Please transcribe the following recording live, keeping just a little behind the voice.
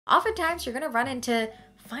oftentimes you're gonna run into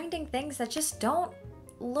finding things that just don't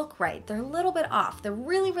look right. They're a little bit off. They're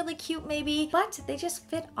really, really cute maybe, but they just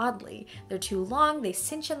fit oddly. They're too long, they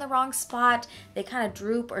cinch in the wrong spot, they kind of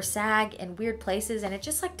droop or sag in weird places, and it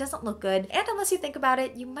just like doesn't look good. And unless you think about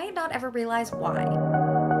it, you might not ever realize why.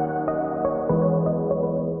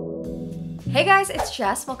 Hey guys, it's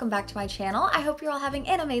Jess. Welcome back to my channel. I hope you're all having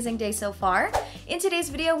an amazing day so far. In today's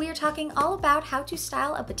video, we are talking all about how to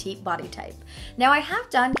style a petite body type. Now I have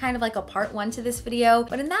done kind of like a part 1 to this video,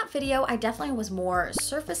 but in that video, I definitely was more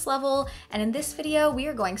surface level. And in this video, we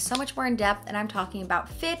are going so much more in depth and I'm talking about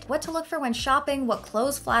fit, what to look for when shopping, what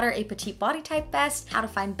clothes flatter a petite body type best, how to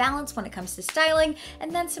find balance when it comes to styling,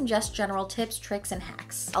 and then some just general tips, tricks, and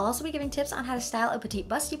hacks. I'll also be giving tips on how to style a petite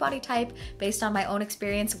busty body type based on my own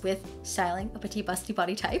experience with styling a petite busty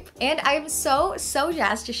body type. And I am so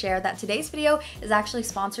jazzed to share that today's video is actually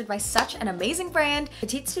sponsored by such an amazing brand.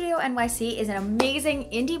 Petite Studio NYC is an amazing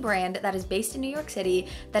indie brand that is based in New York City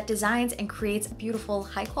that designs and creates beautiful,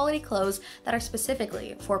 high quality clothes that are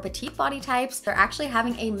specifically for petite body types. They're actually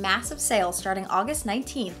having a massive sale starting August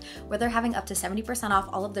 19th, where they're having up to 70% off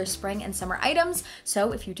all of their spring and summer items.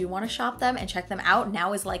 So if you do want to shop them and check them out,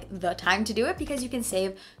 now is like the time to do it because you can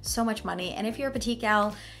save so much money. And if you're a petite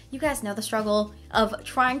gal, you guys know the struggle of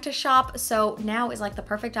trying to shop, so now is like the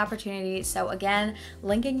perfect opportunity. So again,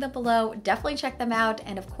 linking them below, definitely check them out.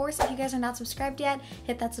 And of course, if you guys are not subscribed yet,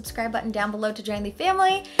 hit that subscribe button down below to join the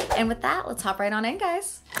family. And with that, let's hop right on in,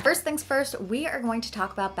 guys. First things first, we are going to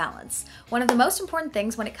talk about balance. One of the most important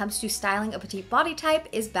things when it comes to styling a petite body type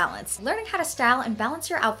is balance. Learning how to style and balance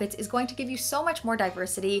your outfits is going to give you so much more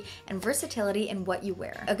diversity and versatility in what you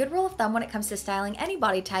wear. A good rule of thumb when it comes to styling any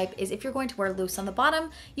body type is if you're going to wear loose on the bottom,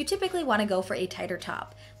 you typically want to go for a tighter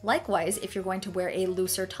top. Likewise, if you're going to wear a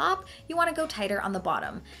looser top, you want to go tighter on the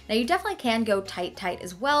bottom. Now you definitely can go tight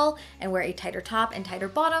as well and wear a tighter top and tighter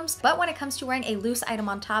bottoms, but when it comes to wearing a loose item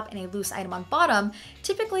on top and a loose item on bottom,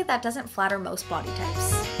 typically that doesn't flatter most body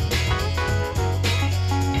types.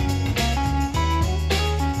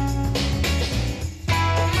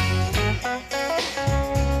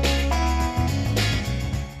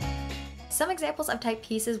 Some examples of tight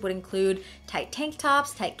pieces would include tight tank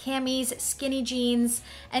tops, tight camis, skinny jeans,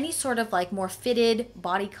 any sort of like more fitted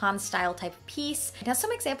bodycon style type of piece. Now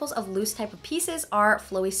some examples of loose type of pieces are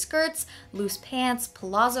flowy skirts, loose pants,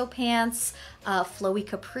 palazzo pants, flowy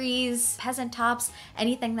capris, peasant tops,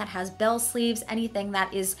 anything that has bell sleeves, anything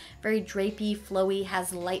that is very drapey, flowy,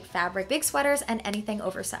 has light fabric, big sweaters, and anything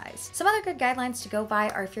oversized. Some other good guidelines to go by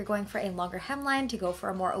are if you're going for a longer hemline, to go for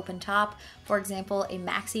a more open top. For example, a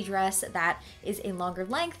maxi dress that is a longer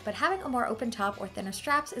length, but having a more open top or thinner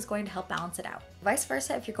straps is going to help balance it out. Vice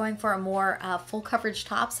versa, if you're going for a more full coverage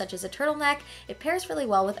top, such as a turtleneck, it pairs really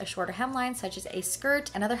well with a shorter hemline, such as a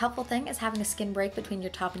skirt. Another helpful thing is having a skin break between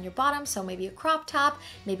your top and your bottom, so maybe a crop top,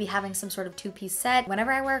 maybe having some sort of two-piece set.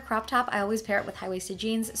 Whenever I wear a crop top, I always pair it with high-waisted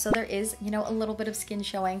jeans, so there is, you know, a little bit of skin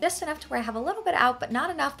showing, just enough to where I have a little bit out, but not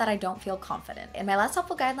enough that I don't feel confident. And my last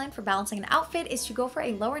helpful guideline for balancing an outfit is to go for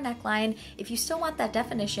a lower neckline if you still want that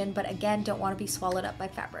definition, but again, don't want to be swallowed up by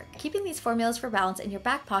fabric. Keeping these formulas for balance in your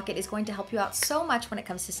back pocket is going to help you out so much when it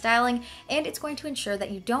comes to styling, and it's going to ensure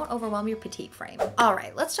that you don't overwhelm your petite frame. All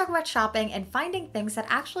right, let's talk about shopping and finding things that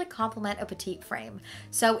actually complement a petite frame.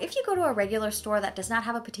 So if you go to a regular store that does not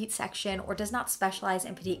have a petite section or does not specialize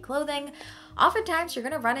in petite clothing, oftentimes you're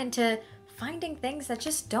going to run into finding things that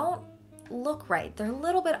just don't look right. They're a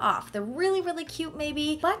little bit off. They're really cute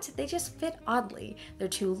maybe, but they just fit oddly. They're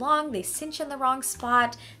too long, they cinch in the wrong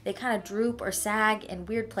spot, they kind of droop or sag in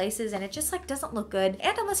weird places, and it just like doesn't look good.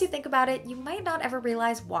 And unless you think about it, you might not ever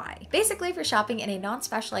realize why. Basically, if you're shopping in a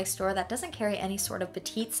non-specialized store that doesn't carry any sort of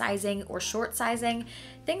petite sizing or short sizing,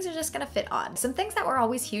 things are just gonna fit odd. Some things that were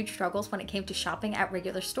always huge struggles when it came to shopping at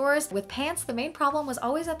regular stores. With pants, the main problem was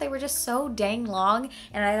always that they were just so dang long,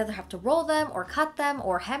 and I'd either have to roll them or cut them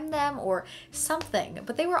or hem them or something,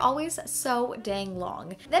 but they were always so dang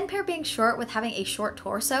long. Then pair being short with having a short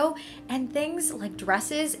torso, and things like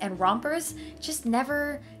dresses and rompers just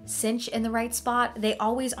never cinch in the right spot. They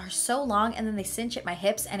always are so long and then they cinch at my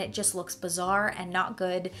hips and it just looks bizarre and not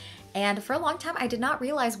good. And for a long time I did not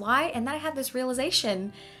realize why, and then I had this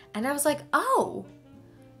realization and I was like, oh,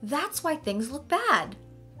 that's why things look bad.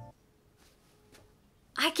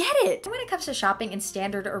 I get it. When it comes to shopping in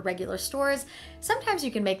standard or regular stores, sometimes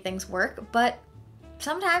you can make things work, but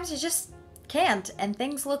sometimes you just can't, and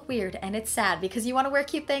things look weird, and it's sad because you want to wear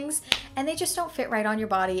cute things and they just don't fit right on your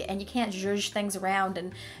body, and you can't zhuzh things around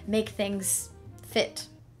and make things fit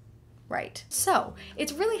right. So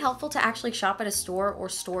it's really helpful to actually shop at a store or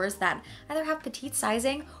stores that either have petite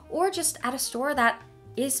sizing or just at a store that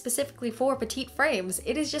is specifically for petite frames.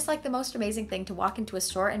 It is just like the most amazing thing to walk into a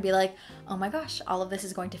store and be like, oh my gosh, all of this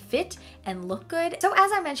is going to fit and look good. So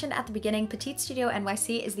as I mentioned at the beginning, Petite Studio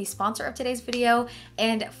NYC is the sponsor of today's video,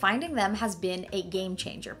 and finding them has been a game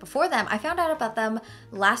changer. Before them, I found out about them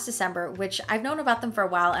last December, which I've known about them for a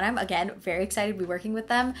while, and I'm again very excited to be working with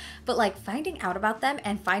them. But like finding out about them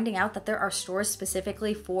and finding out that there are stores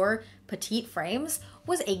specifically for petite frames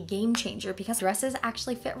was a game changer, because dresses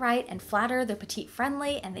actually fit right and flatter, they're petite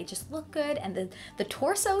friendly, and they just look good, and the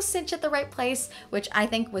torsos cinch at the right place, which I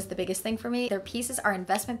think was the biggest thing for me. Their pieces are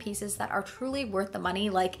investment pieces that are truly worth the money.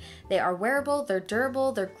 Like, they are wearable, they're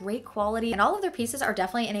durable, they're great quality, and all of their pieces are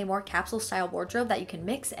definitely in a more capsule style wardrobe that you can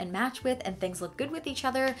mix and match with, and things look good with each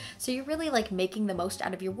other. So you're really like making the most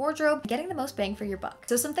out of your wardrobe, getting the most bang for your buck.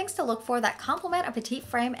 So some things to look for that complement a petite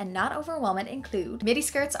frame and not overwhelm it include: midi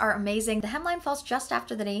skirts are amazing. The hemline falls just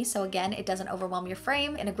after the knee, so again, it doesn't overwhelm your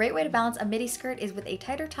frame. And a great way to balance a midi skirt is with a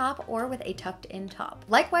tighter top or with a tucked in top.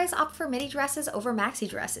 Likewise, opt for midi dresses over maxi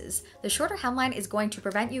dresses. The shorter hemline is going to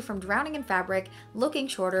prevent you from drowning in fabric, looking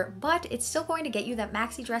shorter, but it's still going to get you that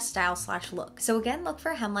maxi dress style / look. So again, look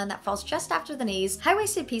for a hemline that falls just after the knees.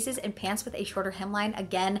 High-waisted pieces and pants with a shorter hemline,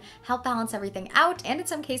 again, help balance everything out, and in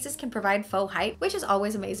some cases can provide faux height, which is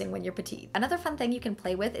always amazing when you're petite. Another fun thing you can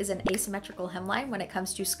play with is an asymmetrical hemline when it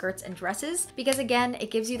comes to skirts and dresses, because again,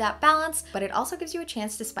 it gives you that balance, but it also gives you a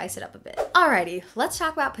chance to spice it up a bit. Alrighty, let's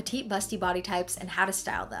talk about petite busty body types and how to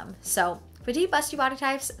style them. So petite busty body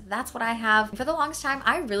types, that's what I have. For the longest time,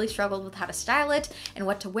 I really struggled with how to style it and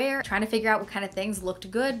what to wear, trying to figure out what kind of things looked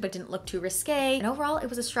good but didn't look too risque, and overall it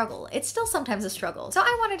was a struggle. It's still sometimes a struggle. So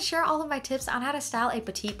I wanted to share all of my tips on how to style a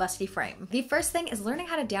petite busty frame. The first thing is learning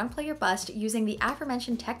how to downplay your bust using the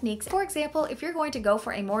aforementioned techniques. For example, if you're going to go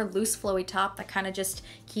for a more loose flowy top that kind of just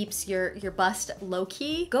keeps your bust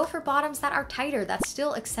low-key, go for bottoms that are tighter, that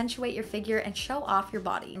still accentuate your figure and show off your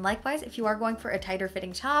body. And likewise, if you are going for a tighter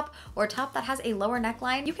fitting top or a top that has a lower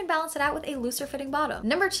neckline, you can balance it out with a looser fitting bottom.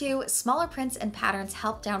 Number 2, smaller prints and patterns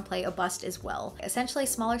help downplay a bust as well. Essentially,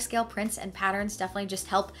 smaller scale prints and patterns definitely just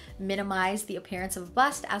help minimize the appearance of a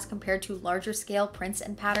bust as compared to larger scale prints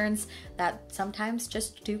and patterns that sometimes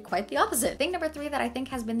just do quite the opposite. Thing number 3 that I think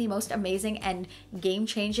has been the most amazing and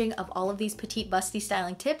game-changing of all of these petite busty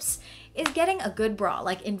styling tips is getting a good bra,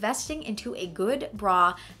 like investing into a good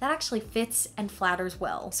bra that actually fits and flatters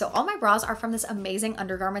well. So all my bras are from this amazing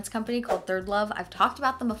undergarments company called Third Love. I've talked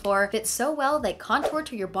about them before. Fit so well, they contour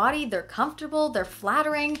to your body, they're comfortable, they're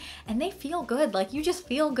flattering, and they feel good. Like, you just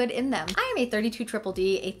feel good in them. I am a 32 triple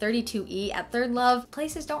D, a 32E at Third Love.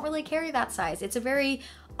 Places don't really carry that size. It's a very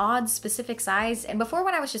odd specific size, and before,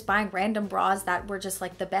 when I was just buying random bras that were just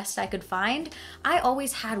like the best I could find, I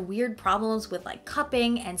always had weird problems with like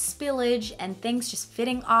cupping and spillage and things just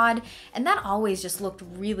fitting odd, and that always just looked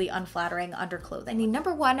really unflattering under clothing. The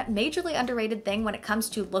number 1 majorly underrated thing when it comes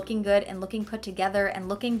to looking good and looking put together and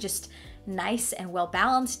looking just nice and well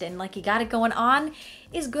balanced and like you got it going on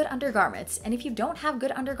is good undergarments. And if you don't have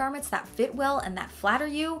good undergarments that fit well and that flatter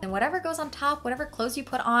you, then whatever goes on top, whatever clothes you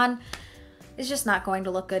put on, is just not going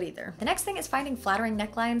to look good either. The next thing is finding flattering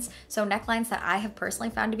necklines. So necklines that I have personally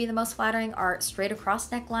found to be the most flattering are straight across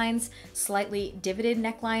necklines, slightly divoted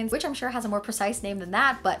necklines, which I'm sure has a more precise name than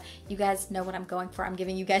that, but you guys know what I'm going for. I'm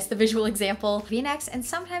giving you guys the visual example. V-necks and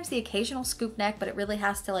sometimes the occasional scoop neck, but it really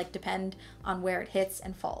has to like depend on where it hits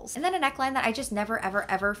and falls. And then a neckline that I just never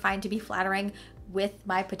ever find to be flattering with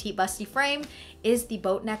my petite busty frame is the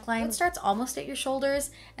boat neckline. It starts almost at your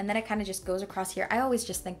shoulders and then it kind of just goes across here. I always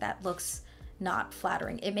just think that looks not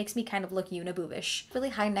flattering. It makes me kind of look uniboobish. Really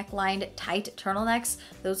high necklined, tight turtlenecks,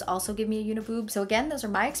 those also give me a uniboob. So again, those are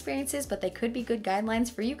my experiences, but they could be good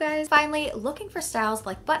guidelines for you guys. Finally, looking for styles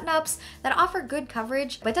like button-ups that offer good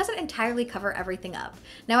coverage, but doesn't entirely cover everything up.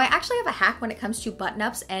 Now, I actually have a hack when it comes to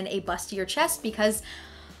button-ups and a bustier chest, because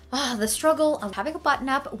the struggle of having a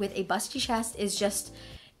button-up with a busty chest is just,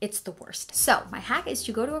 it's the worst. So my hack is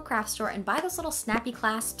to go to a craft store and buy those little snappy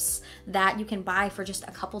clasps that you can buy for just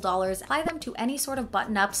a couple dollars. Apply them to any sort of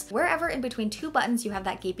button-ups, wherever in between 2 buttons you have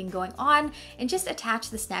that gaping going on, and just attach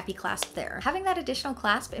the snappy clasp there. Having that additional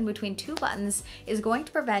clasp in between 2 buttons is going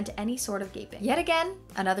to prevent any sort of gaping. Yet again,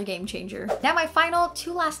 another game changer. Now my final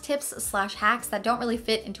 2 last tips / hacks that don't really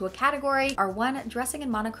fit into a category are: 1, dressing in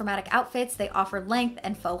monochromatic outfits. They offer length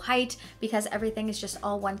and faux height because everything is just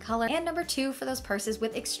all one color. And number 2, for those purses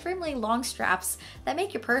with extremely long straps that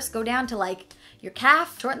make your purse go down to like your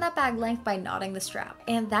calf. Shorten that bag length by knotting the strap.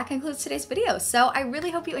 And that concludes today's video. So I really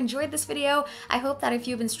hope you enjoyed this video. I hope that if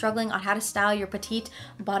you've been struggling on how to style your petite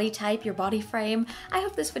body type, your body frame, I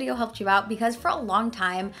hope this video helped you out, because for a long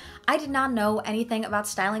time, I did not know anything about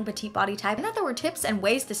styling petite body type, and that there were tips and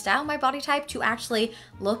ways to style my body type to actually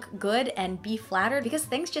look good and be flattered, because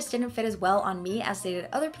things just didn't fit as well on me as they did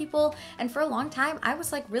other people. And for a long time, I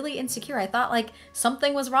was like really insecure. I thought like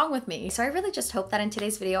something was wrong with me. So I really just hope that in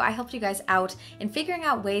today's video, I helped you guys out in figuring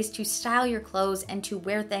out ways to style your clothes and to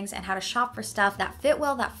wear things and how to shop for stuff that fit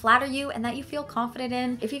well, that flatter you, and that you feel confident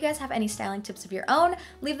in. If you guys have any styling tips of your own,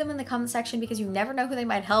 leave them in the comment section, because you never know who they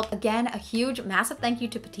might help. Again, a huge, massive thank you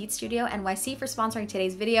to Petite Studio NYC for sponsoring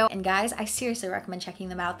today's video. And guys, I seriously recommend checking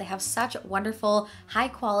them out. They have such wonderful, high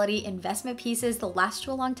quality investment pieces. They'll last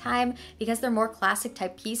you a long time because they're more classic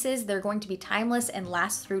type pieces. They're going to be timeless and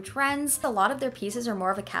last through trends. A lot of their pieces are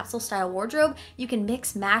more of a capsule style wardrobe. You can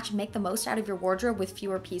mix, match, make the most out of your wardrobe with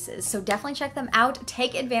fewer pieces. So definitely check them out.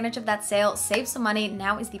 Take advantage of that sale, save some money.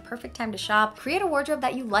 Now is the perfect time to shop. Create a wardrobe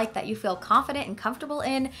that you like, that you feel confident and comfortable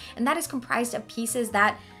in, and that is comprised of pieces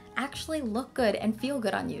that actually look good and feel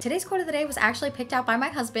good on you. Today's quote of the day was actually picked out by my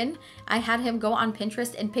husband. I had him go on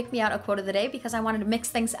Pinterest and pick me out a quote of the day because I wanted to mix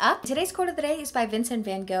things up. Today's quote of the day is by Vincent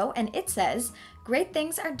van Gogh, and it says, "Great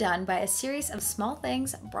things are done by a series of small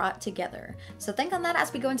things brought together." So think on that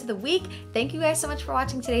as we go into the week. Thank you guys so much for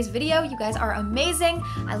watching today's video. You guys are amazing.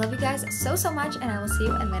 I love you guys so much, and I will see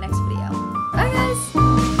you in my next video. Bye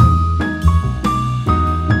guys!